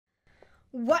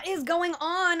What is going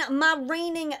on, my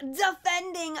reigning,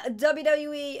 defending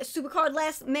WWE SuperCard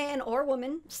last man or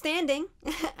woman standing?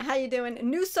 How you doing?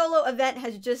 New solo event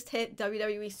has just hit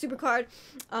WWE SuperCard.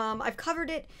 I've covered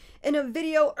it in a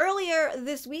video earlier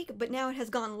this week, but now it has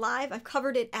gone live. I've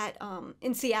covered it at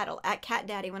in Seattle at Cat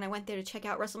Daddy when I went there to check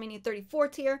out WrestleMania 34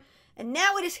 tier, and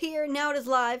now it is here. Now it is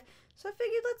live. So I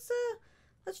figured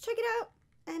let's check it out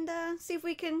and see if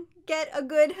we can get a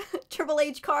good Triple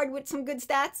H card with some good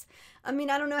stats. I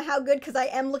mean, I don't know how good because I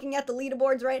am looking at the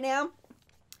leaderboards right now.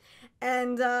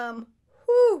 And,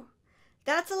 whew,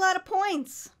 that's a lot of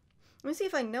points. Let me see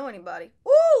if I know anybody.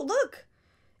 Ooh, look.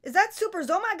 Is that Super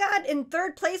Oh My God in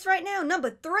third place right now? Number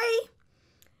 3?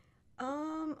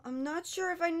 I'm not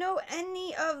sure if I know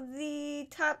any of the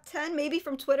top 10. Maybe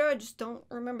from Twitter. I just don't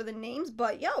remember the names.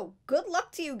 But, yo, good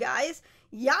luck to you guys.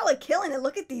 Y'all are killing it.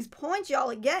 Look at these points y'all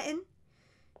are getting.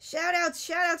 Shout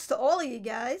outs to all of you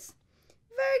guys.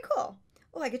 Very cool.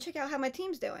 Oh, I can check out how my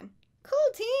team's doing.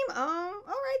 Cool, team. All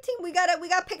right, team. We gotta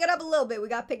pick it up a little bit. We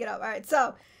gotta pick it up. All right,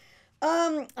 so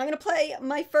I'm gonna play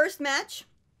my first match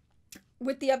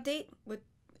with the update, with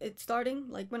it starting.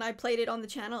 Like when I played it on the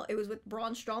channel, it was with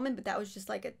Braun Strowman, but that was just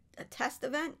like a test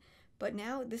event. But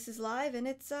now this is live and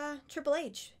it's Triple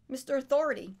H, Mr.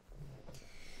 Authority.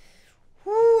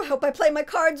 Whew, I hope I play my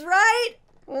cards right.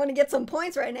 I want to get some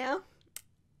points right now.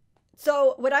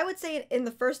 So what I would say in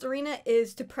the first arena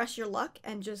is to press your luck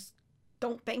and just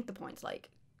don't bank the points. Like,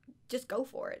 just go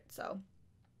for it. So,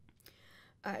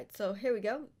 all right. So here we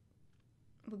go.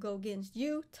 We'll go against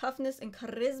you. Toughness and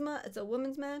charisma. It's a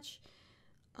women's match.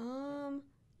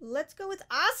 Let's go with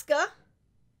Asuka.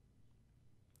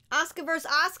 Asuka versus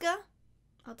Asuka.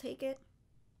 I'll take it.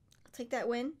 I'll take that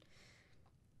win.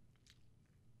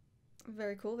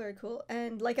 Very cool. Very cool.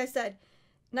 And like I said,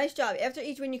 nice job. After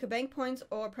each win, you can bank points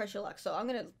or press your luck. So I'm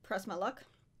going to press my luck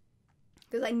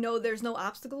because I know there's no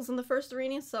obstacles in the first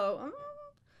arena. So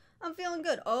I'm feeling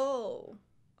good. Oh,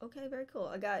 okay. Very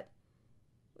cool.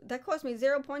 That cost me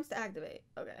 0 points to activate.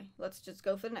 Okay. Let's just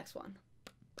go for the next one.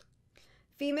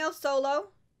 Female solo,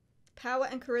 power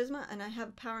and charisma. And I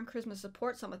have power and charisma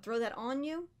support. So I'm going to throw that on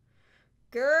you.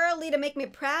 Girlie to make me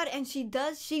proud. And she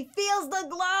does. She feels the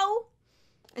glow.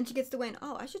 And she gets to win.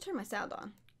 Oh, I should turn my sound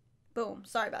on. Boom.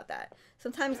 Sorry about that.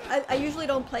 Sometimes, I usually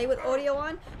don't play with audio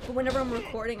on, but whenever I'm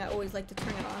recording, I always like to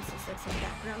turn it on so it's like some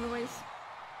background noise.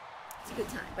 It's a good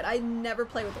time. But I never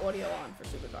play with audio on for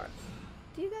SuperCard.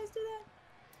 Do you guys do that?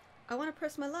 I want to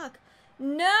press my luck.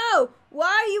 No! Why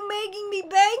are you making me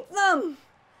bank them?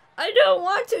 I don't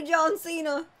want to, John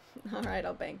Cena. Alright,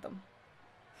 I'll bank them.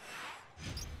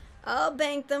 I'll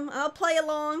bank them. I'll play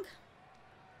along.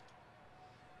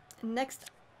 Next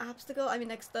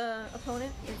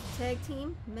opponent is tag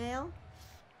team, male.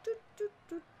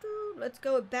 Let's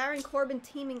go with Baron Corbin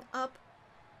teaming up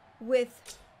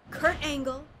with Kurt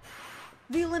Angle,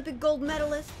 the Olympic gold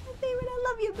medalist. My favorite, I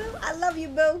love you, boo. I love you,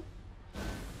 boo.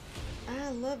 I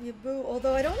love you, boo.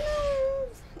 Although I don't know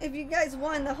if you guys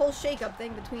won the whole shake-up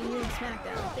thing between you and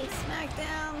SmackDown. I think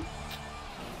SmackDown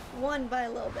won by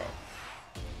a little bit.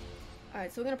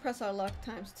 Alright, so we're going to press our luck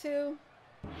 ×2.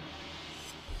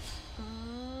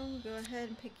 Go ahead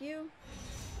and pick you.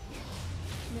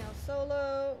 Male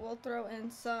solo. We'll throw in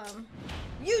some.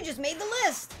 You just made the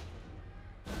list!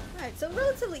 Alright, so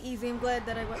relatively easy. I'm glad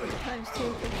that I went with the ×2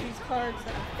 because these cards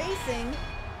that I'm facing,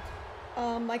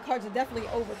 my cards are definitely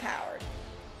overpowered.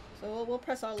 So we'll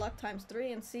press our luck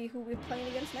 ×3 and see who we're playing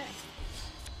against next.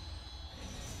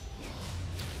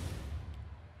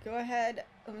 Go ahead.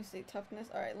 Let me see. Toughness.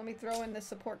 Alright, let me throw in the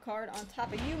support card on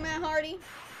top of you, Matt Hardy.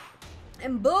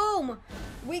 And boom!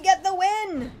 We get the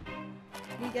win!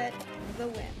 We get the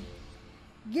win.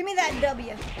 Give me that W.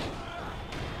 Good.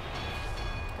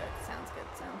 Sounds good.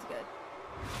 Sounds good.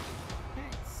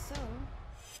 Alright, so...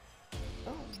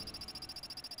 boom.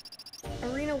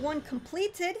 Arena 1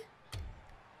 completed.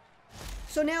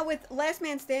 So now with Last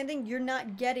Man Standing, you're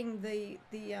not getting the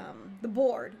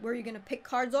board where you're going to pick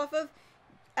cards off of.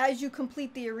 As you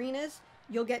complete the arenas,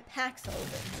 you'll get packs to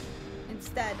open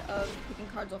instead of picking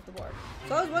cards off the board.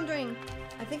 So I was wondering,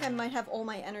 I think I might have all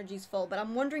my energies full, but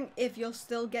I'm wondering if you'll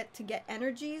still get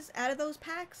energies out of those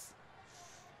packs.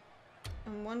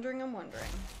 I'm wondering.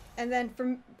 And then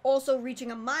from also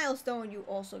reaching a milestone, you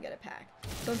also get a pack.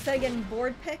 So instead of getting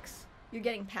board picks, you're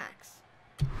getting packs.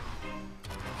 So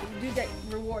you do get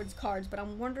rewards cards, but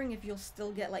I'm wondering if you'll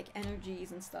still get like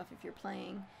energies and stuff if you're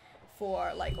playing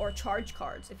for like, or charge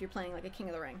cards if you're playing like a King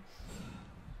of the Ring.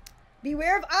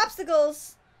 Beware of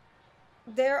obstacles.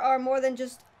 There are more than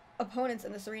just opponents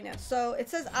in this arena. So it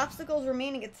says obstacles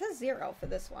remaining. It says 0 for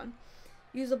this one.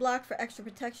 Use a block for extra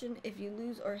protection if you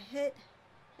lose or hit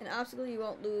An obstacle, you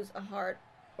won't lose a heart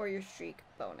or your streak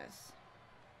bonus.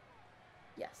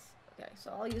 Yes. Okay,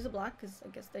 so I'll use a block because I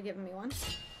guess they're giving me one.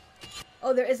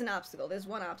 Oh, there is an obstacle. There's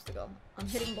one obstacle. I'm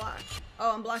hitting block.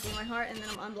 Oh, I'm blocking my heart and then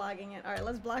I'm unblocking it. Alright,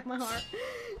 let's block my heart.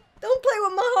 Don't play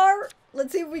with my heart!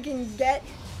 Let's see if we can get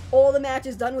all the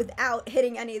matches done without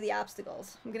hitting any of the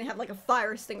obstacles. I'm gonna have like a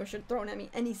fire extinguisher thrown at me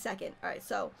any second. Alright,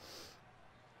 so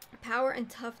power and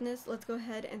toughness. Let's go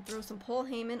ahead and throw some Paul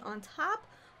Heyman on top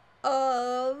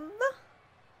of...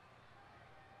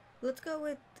 Let's go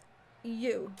with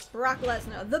you. Brock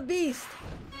Lesnar, the Beast,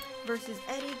 versus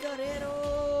Eddie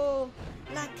Guerrero.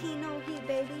 Latino Heat,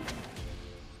 baby.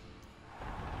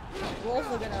 We're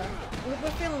also gonna...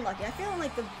 We're feeling lucky. I'm feeling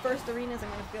like the first arenas I'm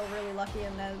gonna feel really lucky,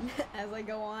 and then as I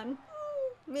go on,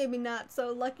 maybe not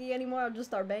so lucky anymore. I'll just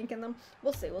start banking them.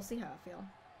 We'll see. We'll see how I feel.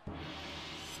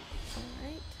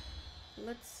 Alright.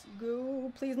 Let's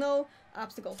go. Please, no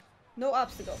obstacle. No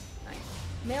obstacle. Nice.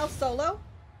 Male solo.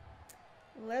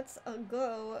 Let's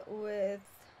go with...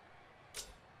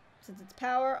 Since it's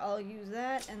power, I'll use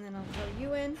that, and then I'll throw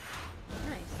you in.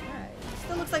 Nice, alright.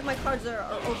 Still looks like my cards are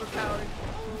overpowered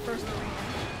in the first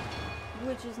arena,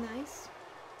 which is nice.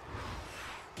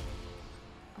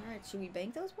 Alright, should we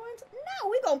bank those points? No,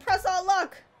 we gonna press our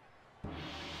luck!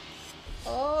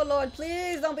 Oh lord,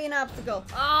 please don't be an obstacle.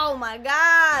 Oh my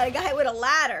god, I got hit with a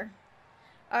ladder.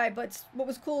 Alright, but what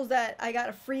was cool is that I got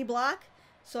a free block,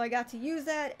 so I got to use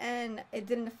that, and it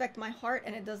didn't affect my heart,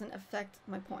 and it doesn't affect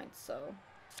my points, so...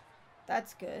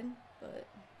 That's good, but...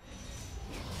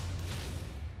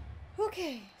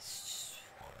 Okay.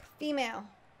 Female.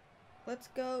 Let's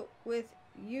go with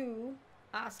you,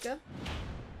 Asuka.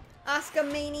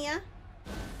 Asuka Mania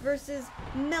versus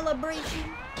Melibration,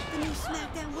 the new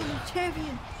SmackDown Women's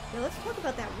Champion. Yeah, let's talk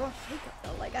about that Raw shakeup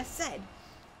though. Like I said,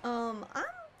 I'm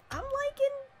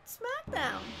liking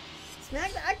SmackDown.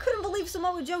 I couldn't believe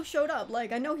Samoa Joe showed up.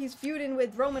 Like, I know he's feuding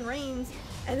with Roman Reigns,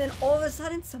 and then all of a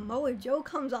sudden Samoa Joe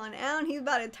comes on out. He's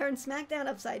about to turn SmackDown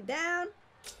upside down.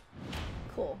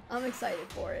 Cool. I'm excited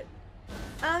for it.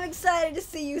 I'm excited to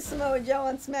see you, Samoa Joe,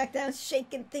 on SmackDown,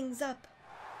 shaking things up.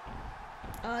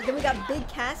 Then we got Big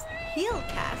Cass, heel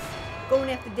Cass, going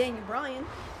after Daniel Bryan.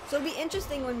 So it'll be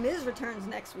interesting when Miz returns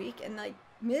next week, and like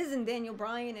Miz and Daniel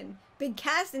Bryan and Big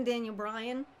Cass and Daniel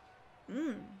Bryan.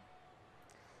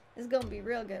 It's gonna be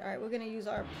real good. Alright, we're gonna use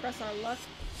our press our luck.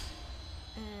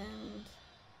 And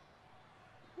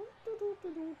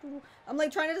I'm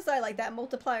like trying to decide, like that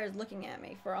multiplier is looking at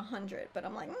me for 100, but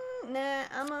I'm like, nah,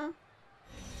 I'm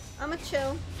a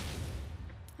chill.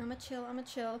 I'm a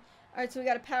chill. Alright, so we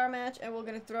got a power match, and we're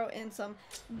gonna throw in some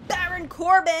Baron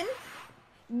Corbin.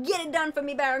 Get it done for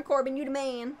me, Baron Corbin. You the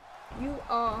man. You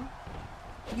are.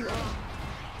 And you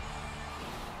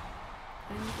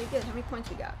did good. How many points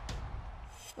we got?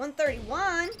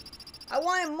 131. I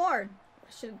wanted more.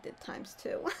 I should have did times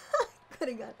 2. Could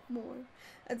have got more.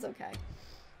 That's okay.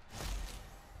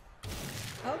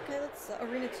 Okay, let's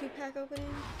arena 2-pack opening.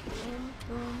 Boom,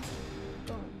 boom,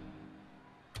 boom.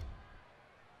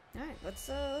 All right, let's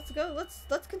go.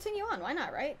 Let's continue on. Why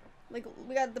not, right? Like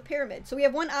we got the pyramid. So we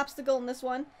have one obstacle in this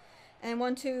one, and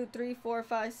 1, 2, 3, 4,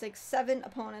 5, 6, 7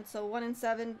 opponents. So 1 and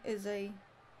 7 is a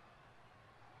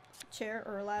chair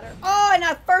or a ladder. Oh, and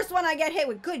that first one I get hit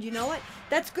with. Good, you know what?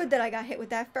 That's good that I got hit with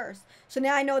that first. So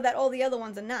now I know that all the other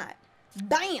ones are not.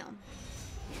 Bam!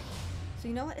 So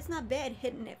you know what? It's not bad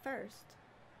hitting it first.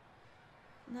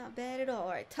 Not bad at all.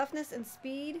 Alright, toughness and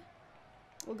speed.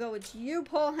 We'll go with you,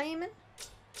 Paul Heyman.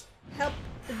 Help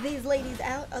these ladies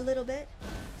out a little bit.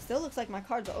 Still looks like my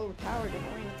cards are overpowered in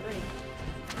Arena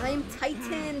 3. I'm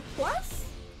Titan Plus?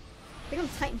 I think I'm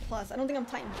Titan Plus. I don't think I'm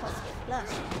Titan Plus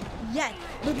yet.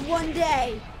 But one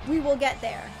day, we will get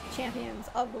there. Champions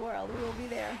of the world. We will be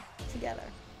there together.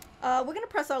 We're going to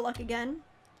press our luck again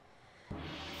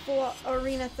for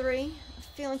Arena 3.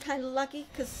 Feeling kind of lucky,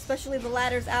 because especially the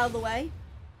ladder's out of the way.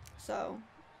 So,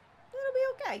 it'll be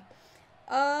okay.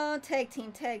 Tag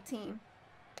team.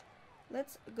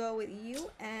 Let's go with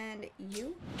you and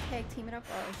you. Tag team it up.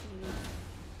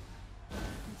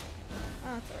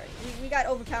 Oh, it's alright. We got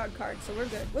overpowered cards, so we're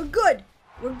good.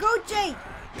 We're good, Jake!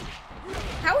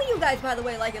 How are you guys, by the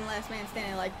way, liking Last Man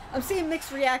Standing? Like, I'm seeing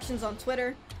mixed reactions on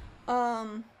Twitter. Let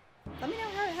me know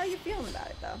how you're feeling about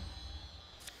it, though.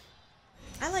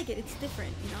 I like it. It's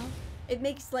different, you know? It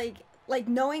makes, like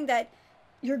knowing that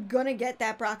you're gonna get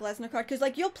that Brock Lesnar card. Because,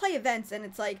 like, you'll play events, and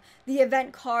it's like, the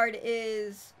event card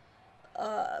is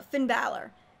Finn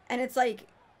Balor. And it's like,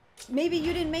 maybe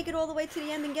you didn't make it all the way to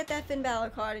the end and get that Finn Balor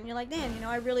card, and you're like, damn, you know,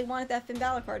 I really wanted that Finn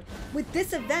Balor card. With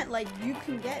this event, like, you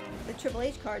can get the Triple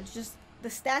H cards, just the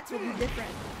stats will be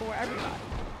different for everybody.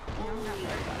 You know, not for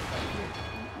everybody,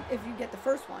 but if you get the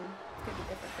first one. It could be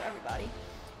different for everybody.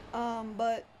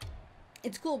 But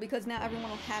it's cool because now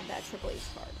everyone will have that Triple H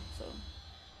card. So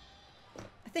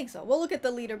I think so. We'll look at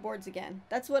the leaderboards again.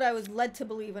 That's what I was led to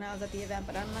believe when I was at the event,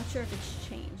 but I'm not sure if it's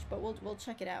changed. But we'll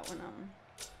check it out when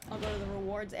I'll go to the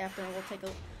rewards after, and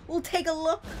we'll take a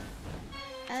look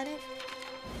at it.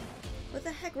 What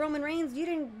the heck, Roman Reigns? You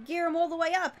didn't gear him all the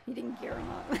way up. You didn't gear him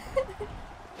up.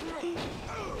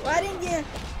 Why didn't you?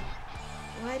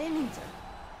 Why didn't you?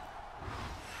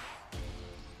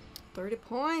 30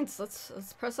 points. Let's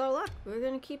press our luck. We're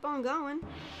gonna keep on going.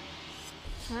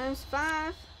 Times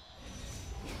 5.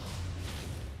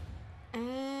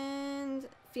 And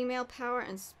female power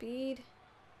and speed.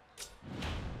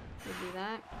 We'll do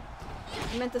that.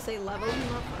 I meant to say level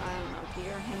him up, but I don't know.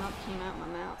 Gear him up came out my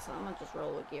mouth, so I'm gonna just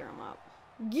roll with gear him up.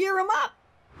 Gear him up!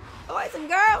 Boys and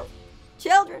girls!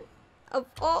 Children of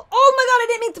all. Oh my god, I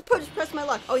didn't mean to press my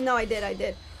luck. Oh no, I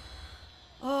did.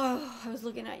 Oh, I was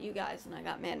looking at you guys and I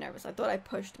got mad nervous. I thought I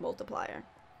pushed multiplier.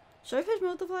 Should I push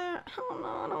multiplier? I don't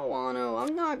know. I don't want to.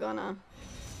 I'm not gonna.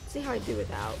 See how I do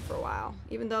without for a while.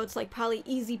 Even though it's like probably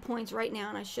easy points right now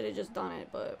and I should have just done it,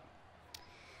 but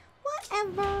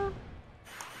whatever.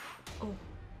 Oh,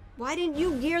 why didn't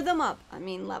you gear them up? I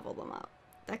mean, level them up.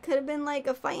 That could have been like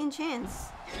a fighting chance.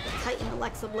 Titan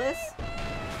Alexa Bliss.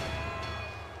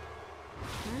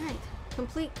 Alright.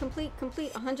 Complete.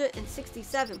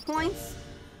 167 points.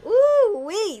 Ooh,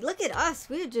 wait, look at us.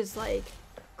 We're just like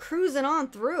cruising on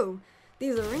through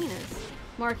these arenas.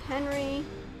 Mark Henry,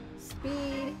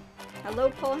 speed.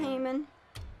 Hello, Paul Heyman.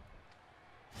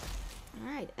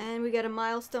 Alright, and we got a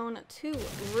milestone to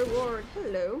reward.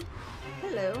 Hello.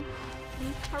 Hello.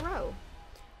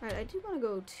 Alright, I do want to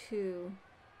go to...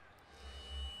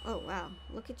 Oh, wow.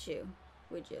 Look at you.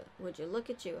 Would you look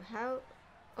at you? How...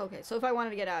 Okay, so if I wanted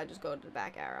to get out, I'd just go to the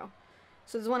back arrow.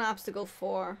 So there's one obstacle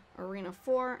for Arena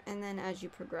 4, and then as you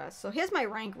progress. So here's my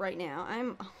rank right now.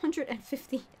 I'm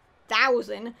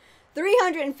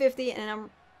 150,350, and I'm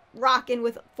rocking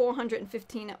with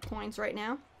 415 points right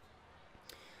now.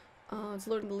 It's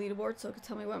loading the leaderboard, so it can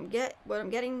tell me what I'm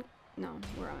getting. No,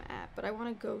 where I'm at. But I want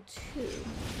to go to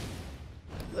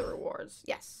the rewards.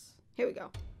 Yes, here we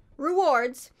go.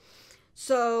 Rewards.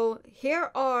 So here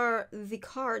are the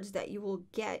cards that you will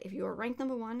get if you are ranked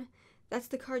number 1. That's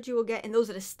the card you will get, and those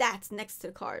are the stats next to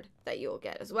the card that you will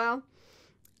get as well.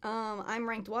 I'm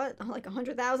ranked what? Like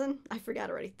 100,000? I forgot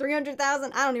already.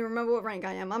 300,000? I don't even remember what rank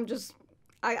I am. I'm just,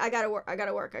 I gotta work. I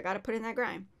gotta put in that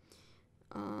grind.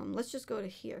 Let's just go to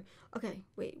here. Okay,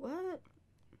 wait, what?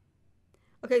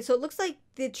 Okay, so it looks like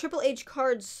the Triple H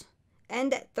cards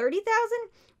end at 30,000.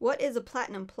 What is a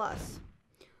Platinum Plus?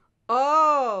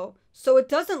 Oh, so it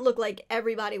doesn't look like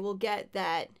everybody will get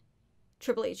that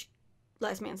Triple H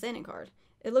Last Man Standing card.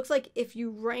 It looks like if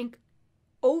you rank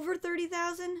over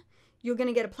 30,000, you're going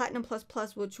to get a Platinum Plus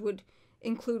Plus, which would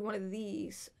include one of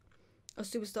these. A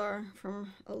superstar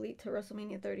from Elite to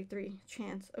WrestleMania 33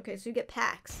 chance. Okay, so you get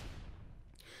packs.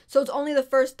 So it's only the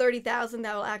first 30,000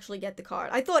 that will actually get the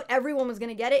card. I thought everyone was going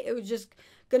to get it. It was just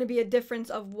going to be a difference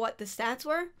of what the stats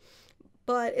were.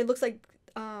 But it looks like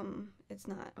it's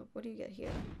not. What do you get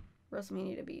here?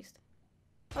 WrestleMania to Beast.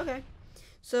 Okay.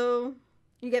 So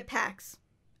you get packs.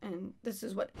 And this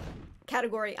is what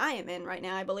category I am in right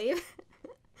now, I believe.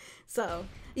 So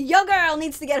your girl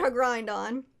needs to get her grind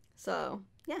on. So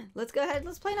yeah, let's go ahead.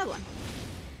 Let's play another one.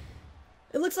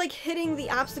 It looks like hitting the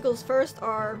obstacles first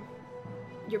are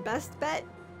your best bet,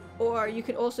 or you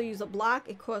could also use a block.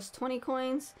 It costs 20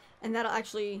 coins, and that'll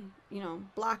actually, you know,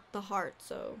 block the heart.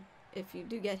 So if you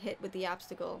do get hit with the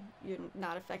obstacle, you're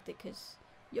not affected because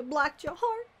you blocked your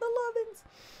heart, the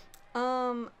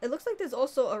lovin's. It looks like there's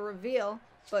also a reveal,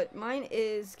 but mine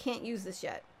is can't use this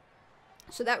yet.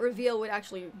 So that reveal would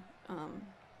actually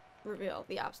reveal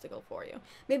the obstacle for you.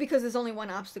 Maybe because there's only one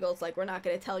obstacle, it's like we're not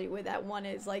going to tell you where that one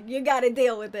is. Like, you got to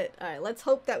deal with it. All right, let's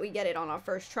hope that we get it on our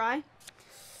first try.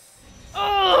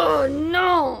 Oh,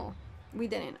 no! We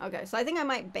didn't. Okay, so I think I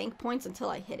might bank points until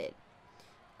I hit it.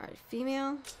 All right,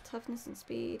 female, toughness and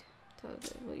speed.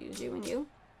 We'll use you and you.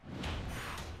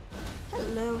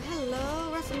 Hello,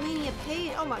 WrestleMania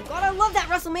Page. Oh my god, I love that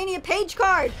WrestleMania Page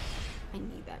card. I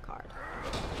need that card.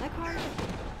 That card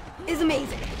is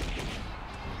amazing.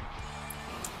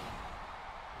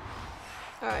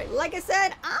 Alright, like I said,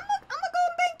 I'm gonna go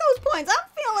and bank those points. I'm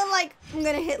feeling like I'm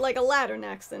gonna hit like a ladder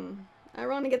next, and I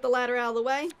want to get the ladder out of the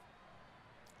way.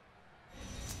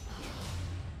 I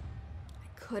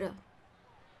coulda.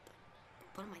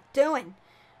 What am I doing?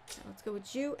 Right, let's go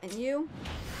with you and you.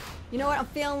 You know what? I'm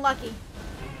feeling lucky.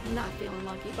 I'm not feeling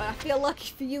lucky, but I feel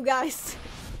lucky for you guys.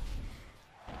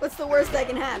 What's the worst that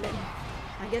can happen?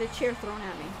 I get a chair thrown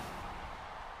at me.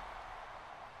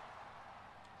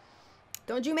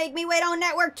 Don't you make me wait on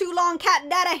network too long, cat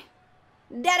daddy.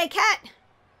 Daddy cat.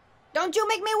 Don't you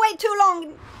make me wait too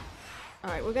long.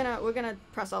 Alright, we're gonna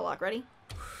press our luck. Ready?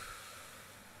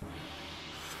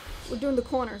 We're doing the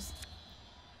corners.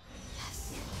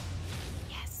 Yes.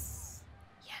 Yes.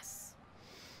 Yes.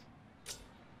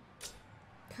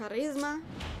 Charisma.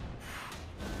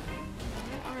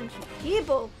 Why aren't you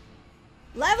people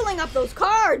leveling up those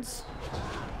cards?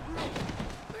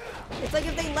 It's like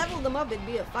if they leveled them up, it'd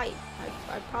be a fight.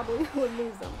 I probably would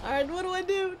lose them. Alright, what do I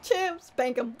do? Champs!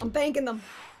 Bank them. I'm banking them.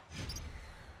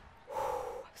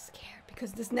 I'm scared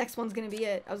because this next one's gonna be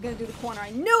it. I was gonna do the corner.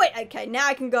 I knew it! Okay, now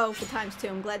I can go for ×2.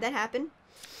 I'm glad that happened.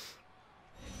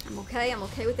 I'm okay. I'm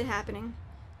okay with it happening.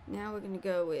 Now we're gonna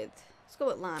go with... Let's go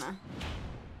with Lana.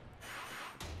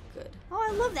 Good. Oh,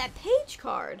 I love that page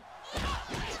card.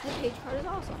 That page card is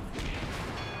awesome.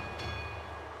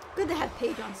 Good to have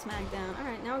Paige on SmackDown.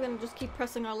 Alright, now we're gonna just keep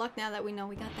pressing our luck now that we know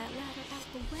we got that ladder out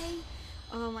the way.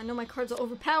 I know my cards are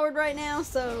overpowered right now,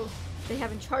 so they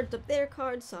haven't charged up their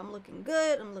cards, so I'm looking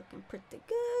good. I'm looking pretty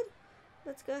good.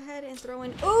 Let's go ahead and throw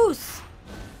in Oos!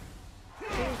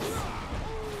 Bam!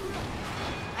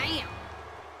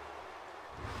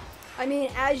 I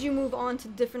mean, as you move on to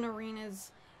different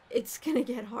arenas, it's gonna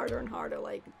get harder and harder.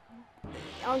 Like,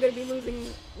 I'm gonna be losing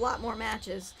a lot more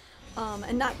matches.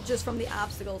 And not just from the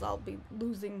obstacles, I'll be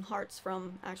losing hearts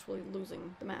from actually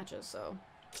losing the matches, so.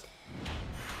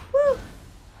 Woo!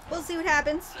 We'll see what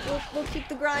happens. We'll keep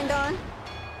the grind on.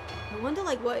 I wonder,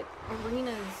 like, what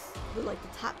arenas the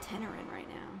top 10 are in right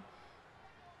now.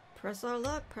 Press our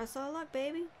luck,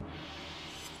 baby.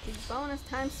 Big bonus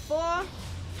 ×4.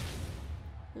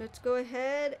 Let's go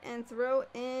ahead and throw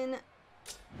in...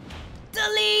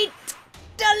 Delete!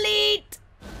 Delete!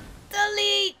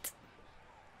 Delete!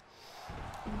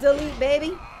 Delete,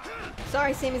 baby.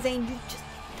 Sorry, Sami Zayn, you just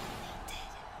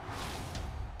deleted.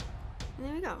 And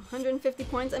there we go, 150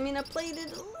 points. I mean, I played it a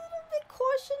little bit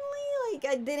cautionly.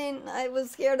 I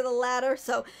was scared of the ladder.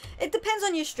 So it depends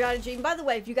on your strategy. And by the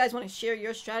way, if you guys want to share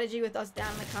your strategy with us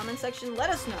down in the comment section, let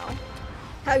us know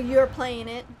how you're playing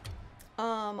it.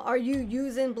 Are you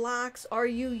using blocks? Are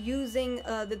you using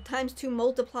the ×2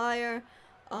 multiplier?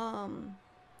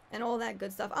 And all that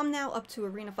good stuff. I'm now up to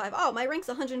Arena 5. Oh, my rank's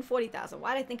 140,000.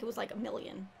 Why did I think it was like 1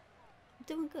 million? I'm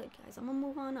doing good, guys. I'm gonna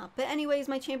move on up. But anyways,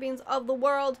 my champions of the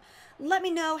world, let me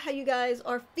know how you guys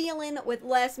are feeling with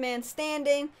Last Man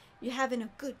Standing. You having a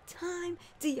good time?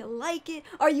 Do you like it?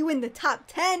 Are you in the top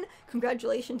 10?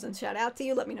 Congratulations and shout out to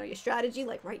you. Let me know your strategy,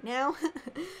 like right now.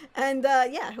 And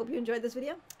yeah, I hope you enjoyed this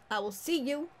video. I will see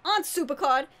you on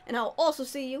SuperCard, and I'll also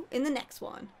see you in the next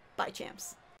one. Bye,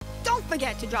 champs. Don't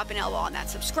forget to drop an elbow on that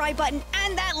subscribe button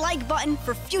and that like button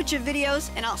for future videos,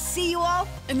 and I'll see you all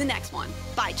in the next one.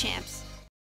 Bye, champs.